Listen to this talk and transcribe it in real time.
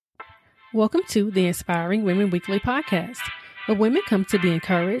Welcome to the Inspiring Women Weekly podcast, where women come to be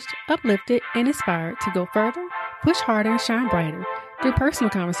encouraged, uplifted, and inspired to go further, push harder, and shine brighter through personal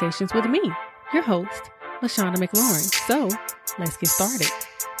conversations with me, your host, LaShonda McLaurin. So, let's get started.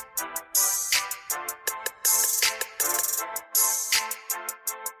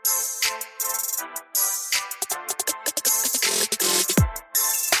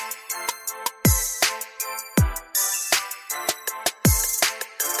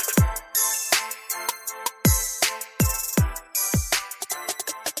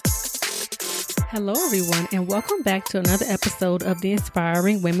 Hello, everyone, and welcome back to another episode of the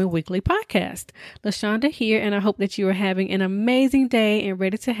Inspiring Women Weekly podcast. LaShonda here, and I hope that you are having an amazing day and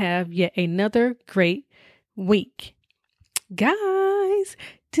ready to have yet another great week. Guys,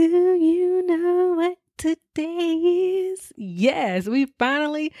 do you know what today is? Yes, we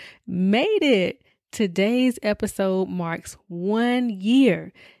finally made it. Today's episode marks 1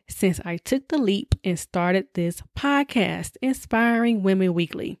 year since I took the leap and started this podcast, Inspiring Women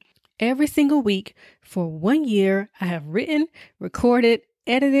Weekly. Every single week for 1 year, I have written, recorded,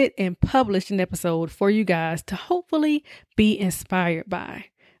 edited, and published an episode for you guys to hopefully be inspired by.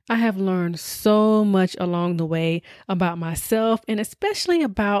 I have learned so much along the way about myself and especially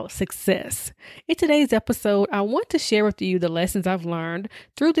about success. In today's episode, I want to share with you the lessons I've learned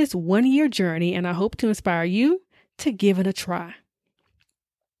through this 1 year journey, and I hope to inspire you to give it a try.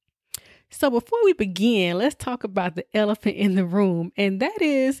 So before we begin, let's talk about the elephant in the room, and that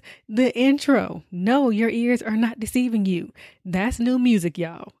is the intro. No, your ears are not deceiving you. That's new music,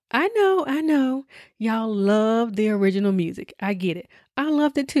 y'all. I know. Y'all love the original music. I get it. I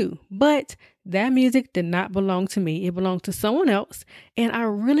loved it too. But that music did not belong to me. It belonged to someone else. And I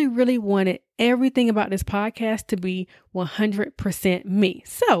really wanted everything about this podcast to be 100% me.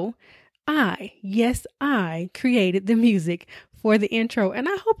 So I created the music for the intro, and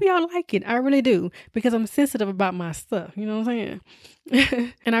I hope y'all like it. I really do, because I'm sensitive about my stuff. You know what I'm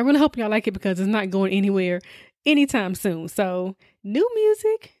saying? And I really hope y'all like it because it's not going anywhere anytime soon. So new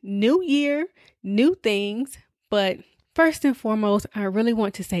music, new year, new things. But first and foremost, I really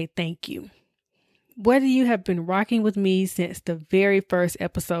want to say thank you. Whether you have been rocking with me since the very first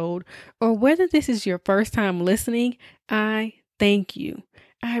episode, or whether this is your first time listening, I thank you.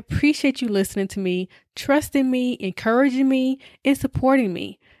 I appreciate you listening to me, trusting me, encouraging me, and supporting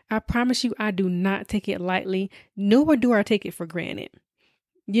me. I promise you, I do not take it lightly, nor do I take it for granted.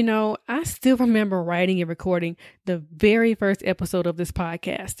 You know, I still remember writing and recording the very first episode of this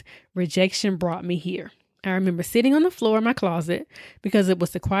podcast, Rejection Brought Me Here. I remember sitting on the floor in my closet because it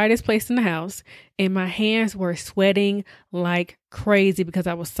was the quietest place in the house, and my hands were sweating like crazy because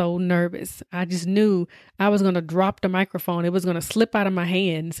I was so nervous. I just knew I was going to drop the microphone. It was going to slip out of my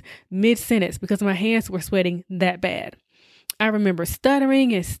hands mid-sentence because my hands were sweating that bad. I remember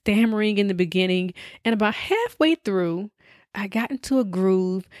stuttering and stammering in the beginning, and about halfway through, I got into a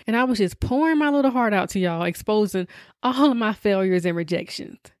groove, and I was just pouring my little heart out to y'all, exposing all of my failures and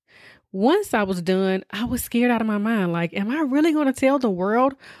rejections. Once I was done, I was scared out of my mind. Like, am I really going to tell the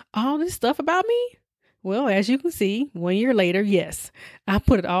world all this stuff about me? Well, as you can see, 1 year later, yes, I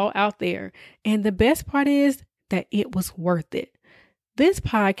put it all out there. And the best part is that it was worth it. This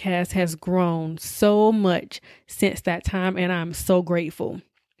podcast has grown so much since that time, and I'm so grateful.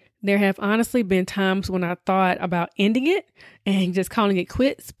 There have honestly been times when I thought about ending it and just calling it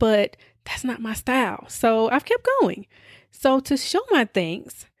quits, but that's not my style. So I've kept going. So to show my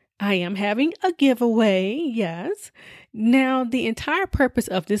thanks, I am having a giveaway, yes. Now, the entire purpose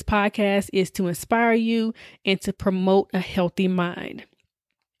of this podcast is to inspire you and to promote a healthy mind.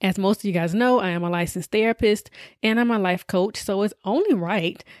 As most of you guys know, I am a licensed therapist and I'm a life coach, so it's only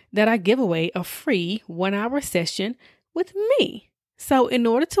right that I give away a free 1-hour session with me. So in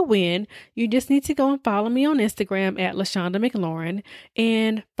order to win, you just need to go and follow me on Instagram at LaShonda McLaurin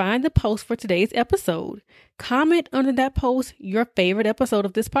and find the post for today's episode. Comment under that post your favorite episode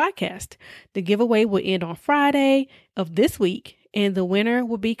of this podcast. The giveaway will end on Friday of this week, and the winner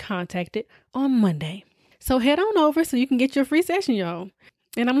will be contacted on Monday. So head on over so you can get your free session, y'all.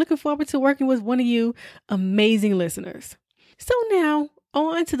 And I'm looking forward to working with one of you amazing listeners. So now,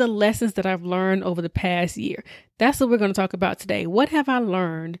 on to the lessons that I've learned over the past year. That's what we're going to talk about today. What have I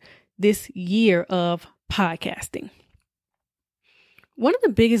learned this year of podcasting? One of the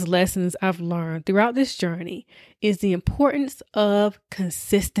biggest lessons I've learned throughout this journey is the importance of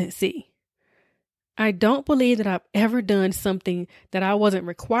consistency. I don't believe that I've ever done something that I wasn't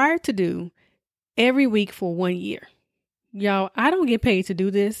required to do every week for 1 year. Y'all, I don't get paid to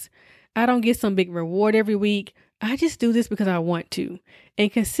do this. I don't get some big reward every week. I just do this because I want to.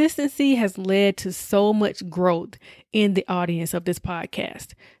 And consistency has led to so much growth in the audience of this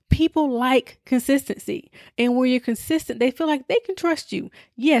podcast. People like consistency. And when you're consistent, they feel like they can trust you.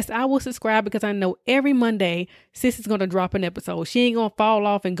 Yes, I will subscribe because I know every Monday, sis is going to drop an episode. She ain't going to fall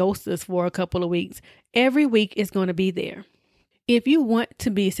off and ghost us for a couple of weeks. Every week is going to be there. If you want to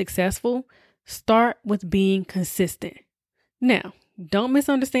be successful, start with being consistent. Now, don't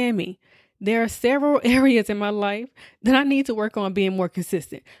misunderstand me. There are several areas in my life that I need to work on being more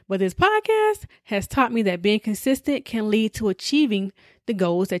consistent. But this podcast has taught me that being consistent can lead to achieving the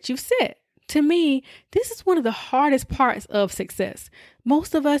goals that you've set. To me, this is one of the hardest parts of success.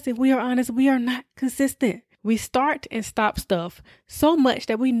 Most of us, if we are honest, we are not consistent. We start and stop stuff so much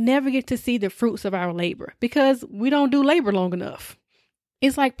that we never get to see the fruits of our labor because we don't do labor long enough.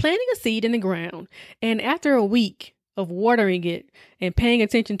 It's like planting a seed in the ground, and after a week of watering it and paying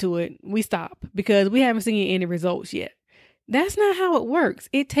attention to it, we stop because we haven't seen any results yet. That's not how it works.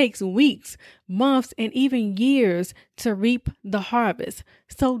 It takes weeks, months, and even years to reap the harvest.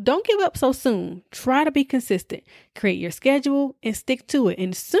 So don't give up so soon. Try to be consistent. Create your schedule and stick to it.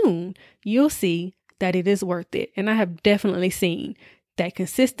 And soon you'll see that it is worth it. And I have definitely seen that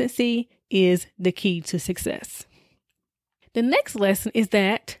consistency is the key to success. The next lesson is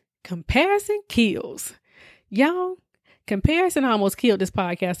that comparison kills. Y'all, comparison almost killed this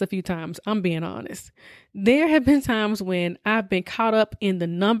podcast a few times. I'm being honest. There have been times when I've been caught up in the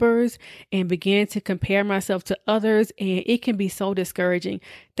numbers and began to compare myself to others, and it can be so discouraging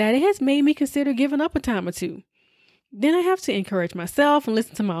that it has made me consider giving up a time or two. Then I have to encourage myself and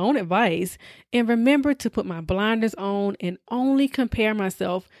listen to my own advice and remember to put my blinders on and only compare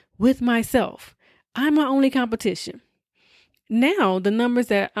myself with myself. I'm my only competition. Now, the numbers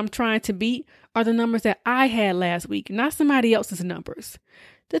that I'm trying to beat are the numbers that I had last week, not somebody else's numbers.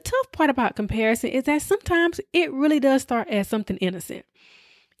 The tough part about comparison is that sometimes it really does start as something innocent.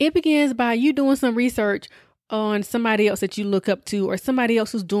 It begins by you doing some research on somebody else that you look up to or somebody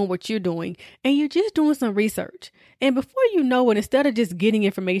else who's doing what you're doing, and you're just doing some research. And before you know it, instead of just getting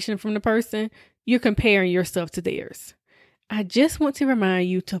information from the person, you're comparing yourself to theirs. I just want to remind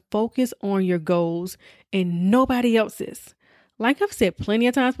you to focus on your goals and nobody else's. Like I've said plenty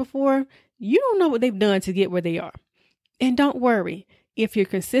of times before, you don't know what they've done to get where they are. And don't worry, if you're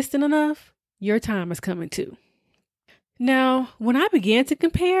consistent enough, your time is coming too. Now, when I began to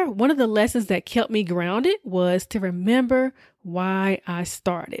compare, one of the lessons that kept me grounded was to remember why I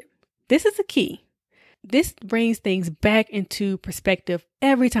started. This is the key. This brings things back into perspective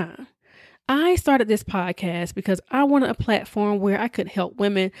every time. I started this podcast because I wanted a platform where I could help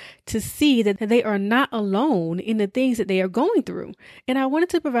women to see that they are not alone in the things that they are going through. And I wanted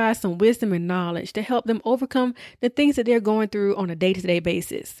to provide some wisdom and knowledge to help them overcome the things that they're going through on a day-to-day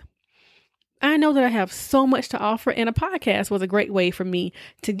basis. I know that I have so much to offer, and a podcast was a great way for me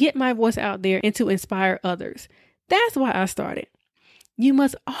to get my voice out there and to inspire others. That's why I started. You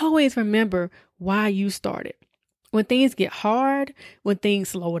must always remember why you started. When things get hard, when things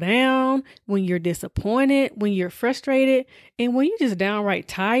slow down, when you're disappointed, when you're frustrated, and when you're just downright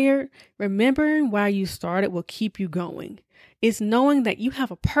tired, remembering why you started will keep you going. It's knowing that you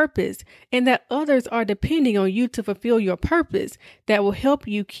have a purpose and that others are depending on you to fulfill your purpose that will help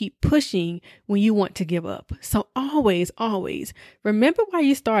you keep pushing when you want to give up. So always, always remember why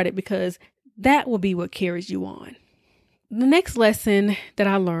you started, because that will be what carries you on. The next lesson that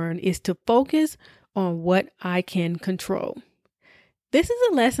I learned is to focus on what I can control. This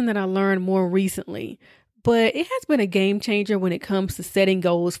is a lesson that I learned more recently, but it has been a game changer when it comes to setting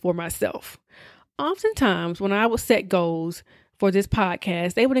goals for myself. Oftentimes, when I would set goals for this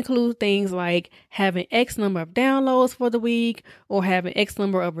podcast, they would include things like having X number of downloads for the week or having X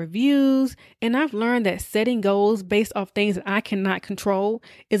number of reviews. And I've learned that setting goals based off things that I cannot control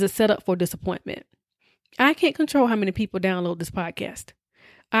is a setup for disappointment. I can't control how many people download this podcast.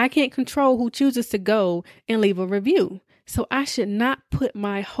 I can't control who chooses to go and leave a review. So I should not put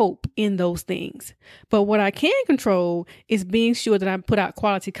my hope in those things. But what I can control is being sure that I put out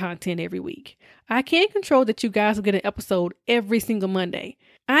quality content every week. I can't control that you guys will get an episode every single Monday.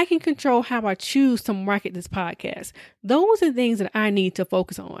 I can control how I choose to market this podcast. Those are things that I need to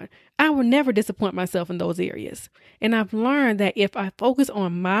focus on. I will never disappoint myself in those areas. And I've learned that if I focus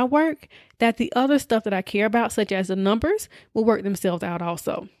on my work, that the other stuff that I care about, such as the numbers, will work themselves out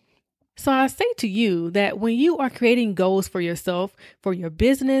also. So I say to you that when you are creating goals for yourself, for your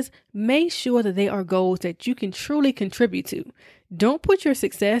business, make sure that they are goals that you can truly contribute to. Don't put your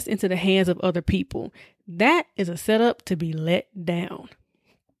success into the hands of other people. That is a setup to be let down.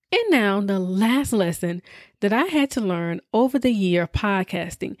 And now the last lesson that I had to learn over the year of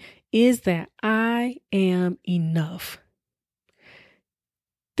podcasting is that I am enough.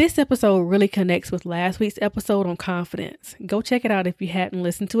 This episode really connects with last week's episode on confidence. Go check it out if you hadn't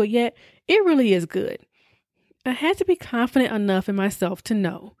listened to it yet. It really is good. I had to be confident enough in myself to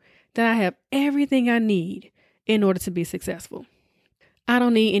know that I have everything I need in order to be successful. I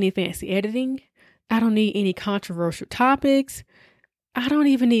don't need any fancy editing. I don't need any controversial topics. I don't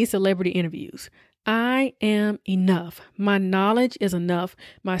even need celebrity interviews. I am enough. My knowledge is enough.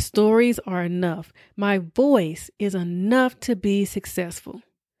 My stories are enough. My voice is enough to be successful.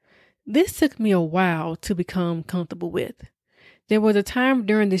 This took me a while to become comfortable with. There was a time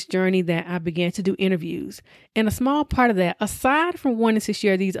during this journey that I began to do interviews, and a small part of that, aside from wanting to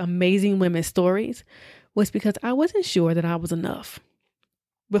share these amazing women's stories, was because I wasn't sure that I was enough.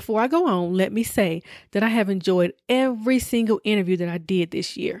 Before I go on, let me say that I have enjoyed every single interview that I did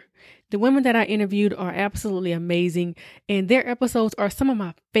this year. The women that I interviewed are absolutely amazing, and their episodes are some of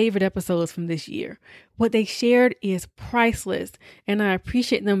my favorite episodes from this year. What they shared is priceless, and I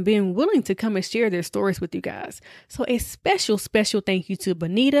appreciate them being willing to come and share their stories with you guys. So a special thank you to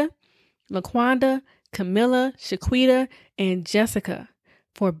Bonita, LaQuanda, Camilla, Shaquita, and Jessica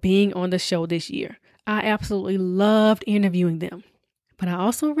for being on the show this year. I absolutely loved interviewing them, but I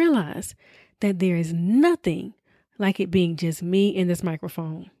also realized that there is nothing like it being just me in this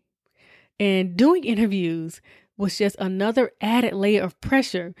microphone. And doing interviews was just another added layer of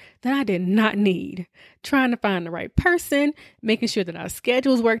pressure that I did not need. Trying to find the right person, making sure that our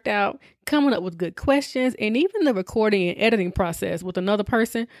schedules worked out, coming up with good questions, and even the recording and editing process with another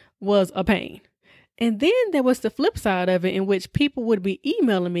person was a pain. And then there was the flip side of it, in which people would be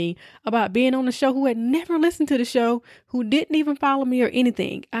emailing me about being on the show who had never listened to the show, who didn't even follow me or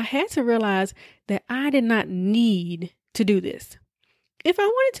anything. I had to realize that I did not need to do this. If I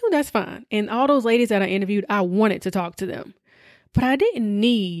wanted to, that's fine. And all those ladies that I interviewed, I wanted to talk to them. But I didn't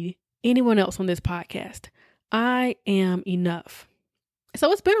need anyone else on this podcast. I am enough.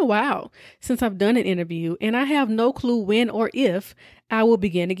 So it's been a while since I've done an interview, and I have no clue when or if I will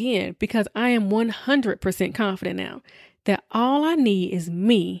begin again, because I am 100% confident now that all I need is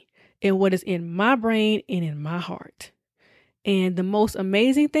me and what is in my brain and in my heart. And the most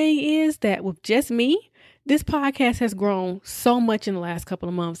amazing thing is that with just me, this podcast has grown so much in the last couple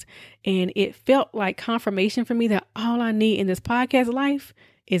of months, and it felt like confirmation for me that all I need in this podcast life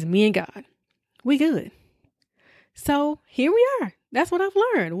is me and God. We good. So here we are. That's what I've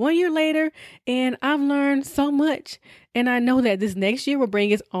learned 1 year later, and I've learned so much. And I know that this next year will bring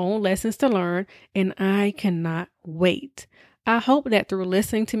its own lessons to learn, and I cannot wait. I hope that through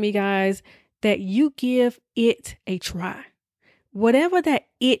listening to me, guys, that you give it a try. Whatever that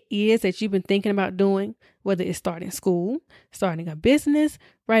it is that you've been thinking about doing, whether it's starting school, starting a business,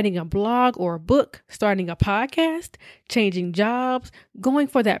 writing a blog or a book, starting a podcast, changing jobs, going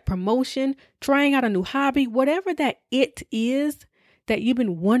for that promotion, trying out a new hobby, whatever that it is that you've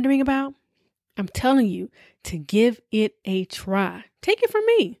been wondering about, I'm telling you to give it a try. Take it from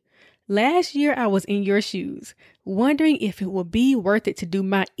me. Last year, I was in your shoes, wondering if it would be worth it to do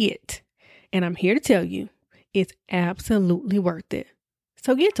my it. And I'm here to tell you, it's absolutely worth it.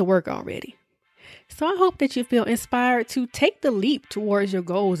 So get to work already. So I hope that you feel inspired to take the leap towards your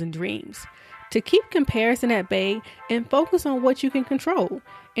goals and dreams, to keep comparison at bay and focus on what you can control,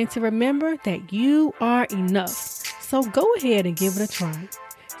 and to remember that you are enough. So go ahead and give it a try.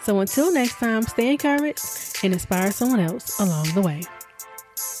 So until next time, stay encouraged and inspire someone else along the way.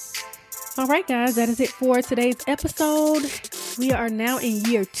 All right, guys, that is it for today's episode. We are now in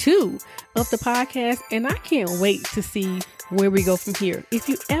year 2 of the podcast, and I can't wait to see where we go from here. If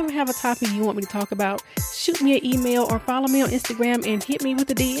you ever have a topic you want me to talk about, shoot me an email or follow me on Instagram and hit me with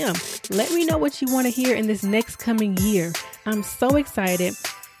a DM. Let me know what you want to hear in this next coming year. I'm so excited.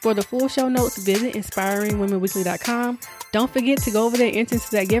 For the full show notes, visit inspiringwomenweekly.com. Don't forget to go over there and enter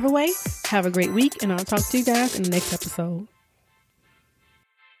into that giveaway. Have a great week, and I'll talk to you guys in the next episode.